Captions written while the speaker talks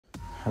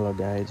Hello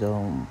guys,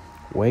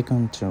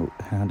 welcome to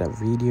another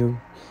video.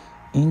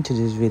 In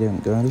today's video I'm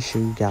going to show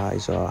you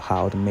guys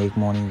how to make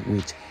money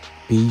with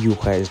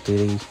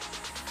bUSDTOP.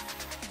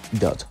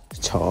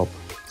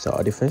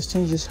 So the first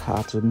thing you just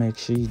have to make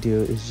sure you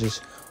do is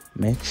just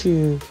make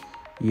sure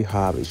you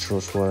have a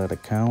Trust Wallet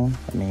account.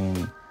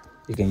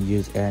 You can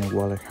use any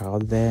wallet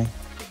out there,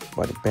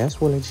 but the best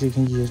wallet you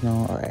can use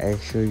now I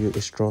show you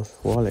is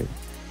Trust Wallet.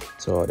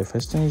 So the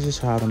first thing you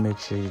just have to make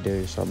sure you do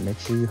is make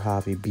sure you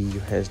have a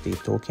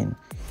bUSD token.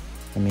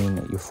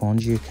 You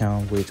fund your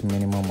account with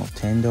minimum of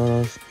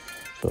 $10,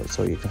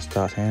 so you can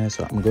start earning.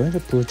 So I'm going to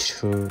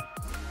put you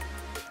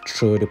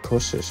through the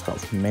process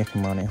of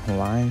making money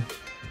online,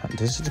 and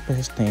this is the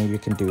best thing you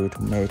can do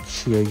to make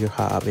sure you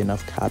have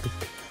enough capital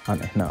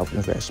and enough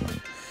investment.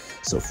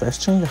 So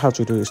first thing you have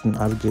to do is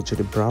navigate to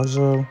the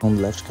browser. On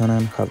the left corner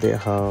have there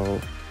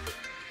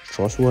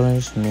Trust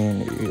Wallet.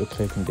 You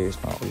click on this.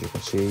 Now you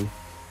can see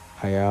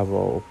I have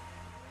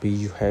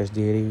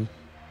bUSD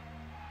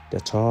the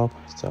top.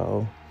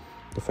 So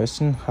the first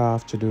thing you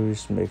have to do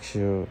is make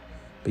sure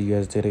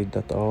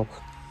bUSDTOP.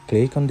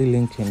 Click on the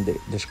link in the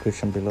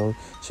description below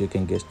so you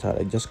can get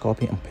started. Just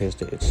copy and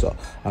paste it. So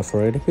I've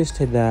already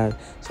pasted that.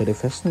 So the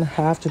first thing I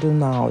have to do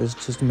now is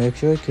just make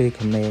sure I click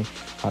on it,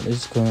 and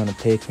it's going to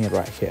take me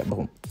right here.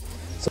 Boom.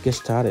 So get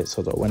started.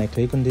 So that when I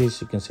click on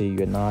this, you can see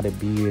you're not a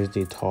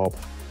bUSDTOP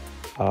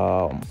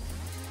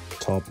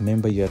top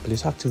member yet.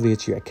 Please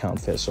activate your account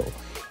first. So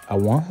I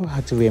want to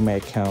activate my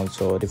account,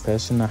 so the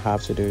first thing I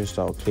have to do is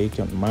I'll click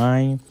on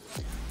mine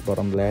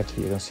bottom left.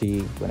 You can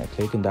see when I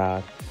click on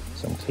that,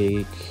 so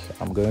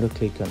I'm going to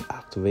click on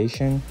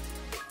activation.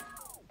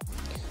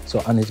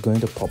 So and it's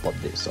going to pop up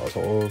this.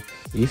 So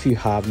if you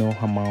have no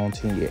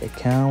amount in your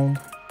account,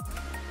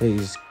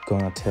 it's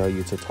gonna tell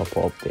you to top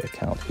up the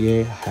account.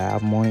 Here I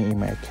have money in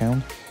my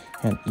account,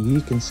 and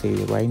you can see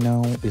right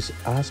now it's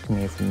asking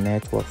me for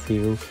network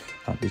fee.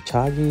 The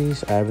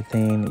charges,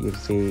 everything you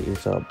see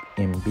is up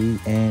in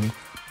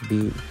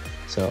BNB,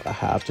 so I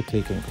have to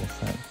click on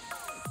confirm.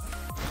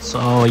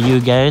 So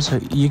you can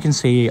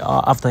see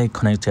after I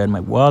connected my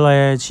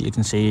wallet, you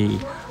can see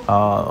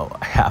I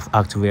have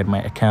activated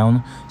my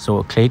account.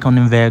 So click on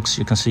invest.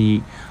 You can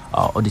see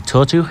the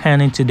total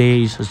earning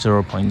today is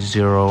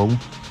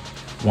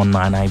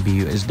 0.0199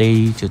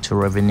 bUSD, total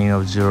revenue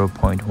of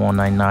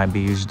 0.199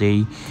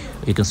 bUSD.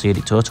 You can see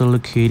the total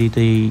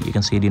liquidity. You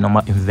can see the number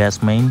of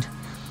investment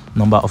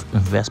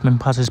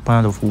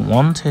participants of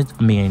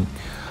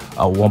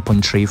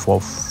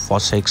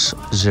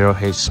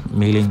 1.344608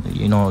 million.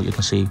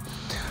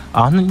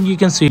 You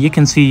can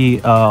see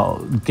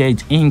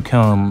get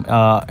income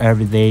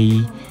every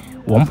day,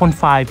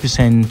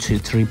 1.5% to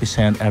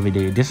 3% every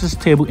day. This is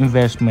stable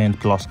investment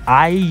plus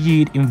high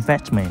yield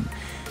investment.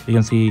 You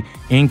can see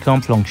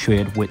income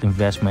fluctuate with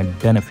investment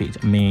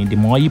benefit. The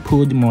more you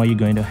put, the more you're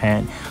going to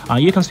earn.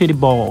 You can see the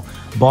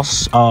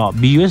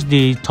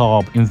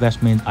bUSDTOP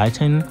investment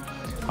item.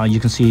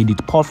 You can see the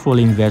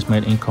portfolio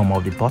investment income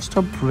of the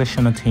bUSDTOP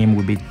professional team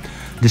will be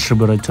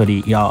distributed to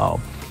the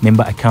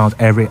member account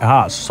every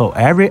hour. So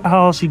every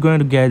hour you're going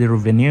to get the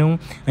revenue,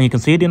 and you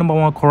can see the number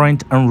one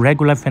current and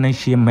regular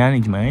financial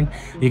management.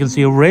 You can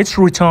see a rates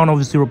return of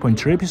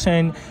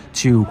 0.3%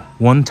 to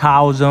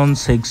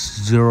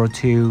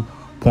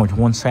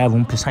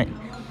 1,602.17%.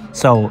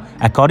 So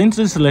according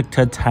to the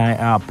selected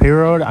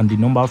period and the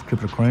number of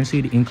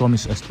cryptocurrency, the income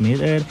is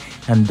estimated,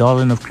 and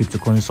dozens of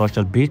cryptocurrencies such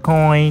as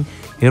Bitcoin,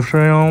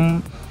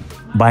 Ethereum,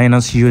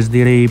 Binance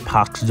USD,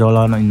 Pax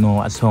dollar, and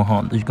so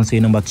on. You can see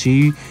number 2,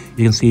 you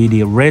can see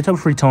the rate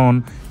of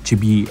return to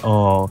be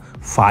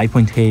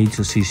 5.8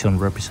 to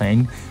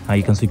 600%.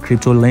 You can see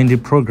crypto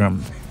lending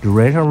program, the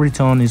rate of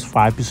return is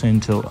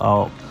 5% to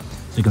so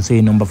you can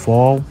see number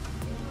 4,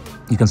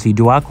 you can see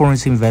dual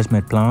currency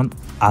investment plan.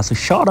 As a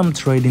short-term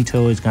trading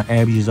tool, it can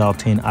help users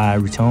obtain higher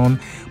return,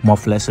 more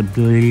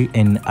flexibility,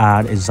 and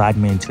add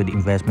excitement to the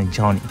investment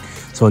journey.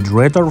 So the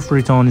rate of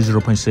return is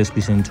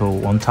 0.6% to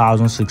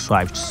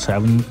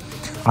 1,657.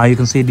 You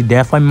can see the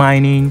DeFi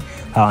mining.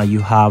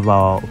 You have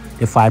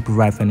DeFi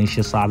provide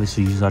financial service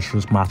to users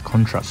through smart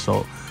contracts.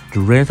 So the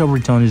rate of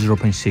return is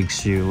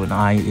 0.6 to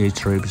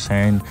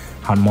 983%,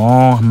 and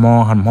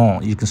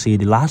more. You can see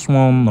the last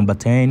one, number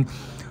 10.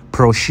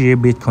 Pro-share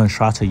Bitcoin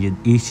strategy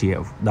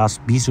ETF, that's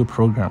BSO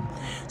program.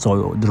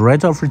 So the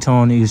rate of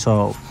return is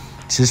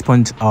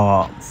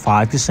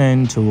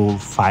 6.5% to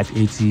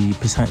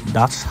 580%.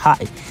 That's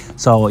high.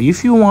 So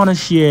if you want to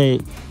share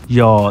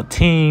your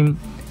team,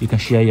 you can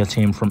share your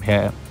team from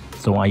here.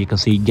 So you can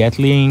see get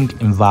link,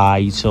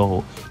 invite.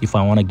 So if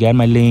I want to get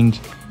my link,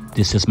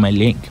 this is my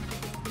link.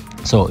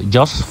 So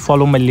just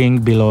follow my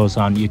link below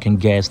and you can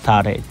get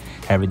started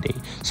every day.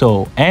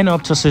 So earn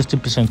up to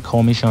 60%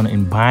 commission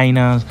in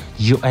Binance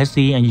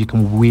USD, and you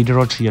can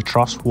withdraw to your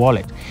Trust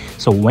Wallet.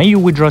 So when you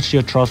withdraw to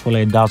your Trust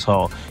Wallet, that's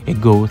all a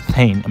good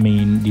thing.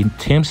 The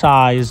team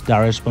size,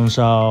 direct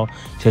sponsor,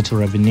 total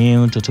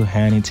revenue, total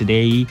earning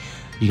today.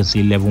 You can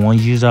see level 1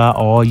 user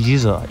or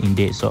user in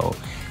there. So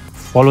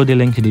follow the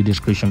link in the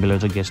description below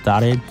to get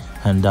started.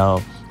 And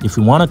if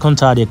you want to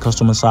contact their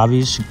customer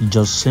service,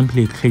 just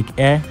simply click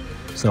here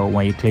So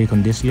when you click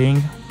on this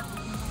link,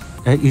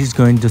 it is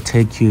going to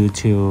take you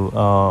to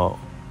a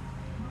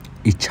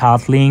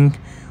chat link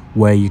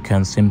where you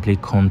can simply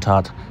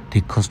contact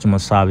the customer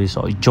service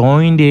or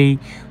join the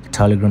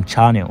Telegram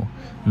channel.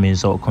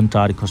 Means or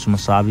contact the customer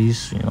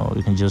service.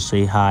 You can just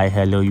say hi,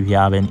 hello, you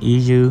have an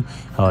issue,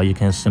 or you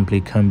can simply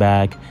come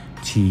back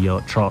to your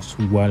Trust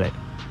wallet.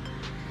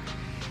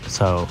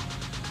 So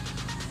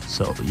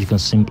you can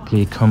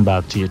simply come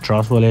back to your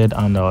Trust wallet,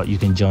 and you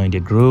can join the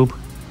group.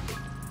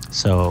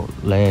 So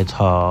you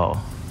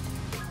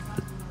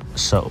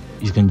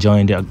can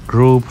join the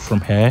group from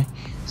here.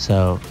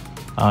 So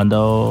and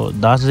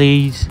that's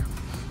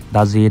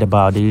it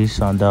about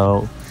this. And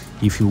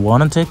if you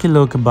want to take a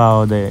look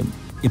about the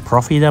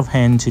profit I've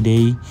earned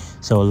today,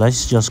 so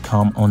let's just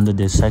come under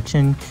this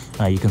section.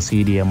 You can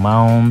see the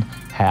amount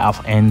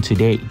I've earned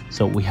today.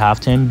 So we have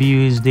 10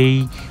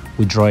 BUSD,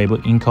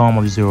 withdrawable income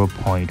of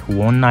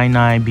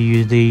 0.199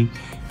 BUSD.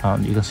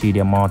 You can see the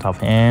amount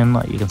I've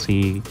earned. You can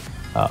see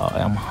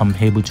I'm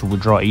able to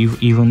withdraw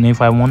even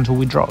if I want to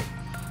withdraw.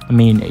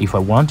 If I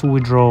want to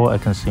withdraw, I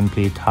can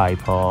simply type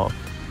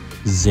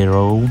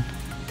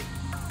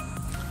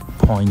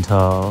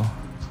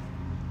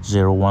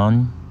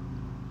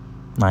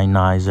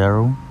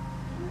 0.01990,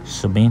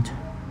 submit.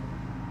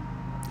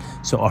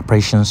 So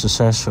operation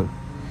successful.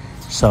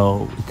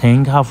 So I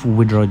think I've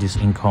withdrawn this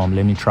income.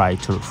 Let me try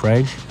to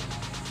refresh.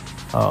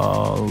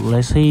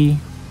 Let's see.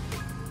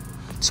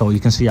 So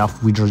you can see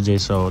I've withdrawn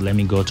this. So let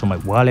me go to my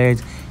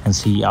wallet and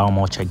see how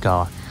much I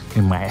got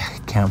in my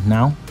account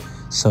now.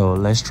 So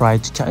let's try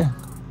to check.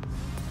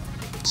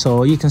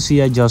 So you can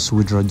see I just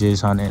withdraw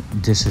this, and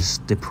this is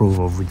the proof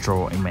of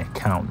withdrawal in my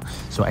account.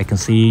 So you can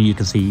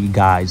see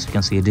guys, you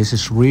can see this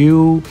is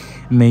real.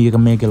 You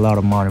can make a lot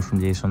of money from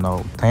this.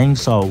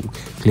 Thanks. So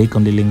click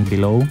on the link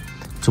below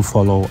to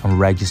follow and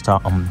register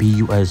on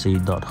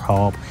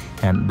bUSDTOP,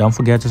 and don't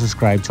forget to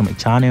subscribe to my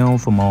channel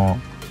for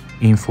more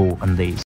info on this.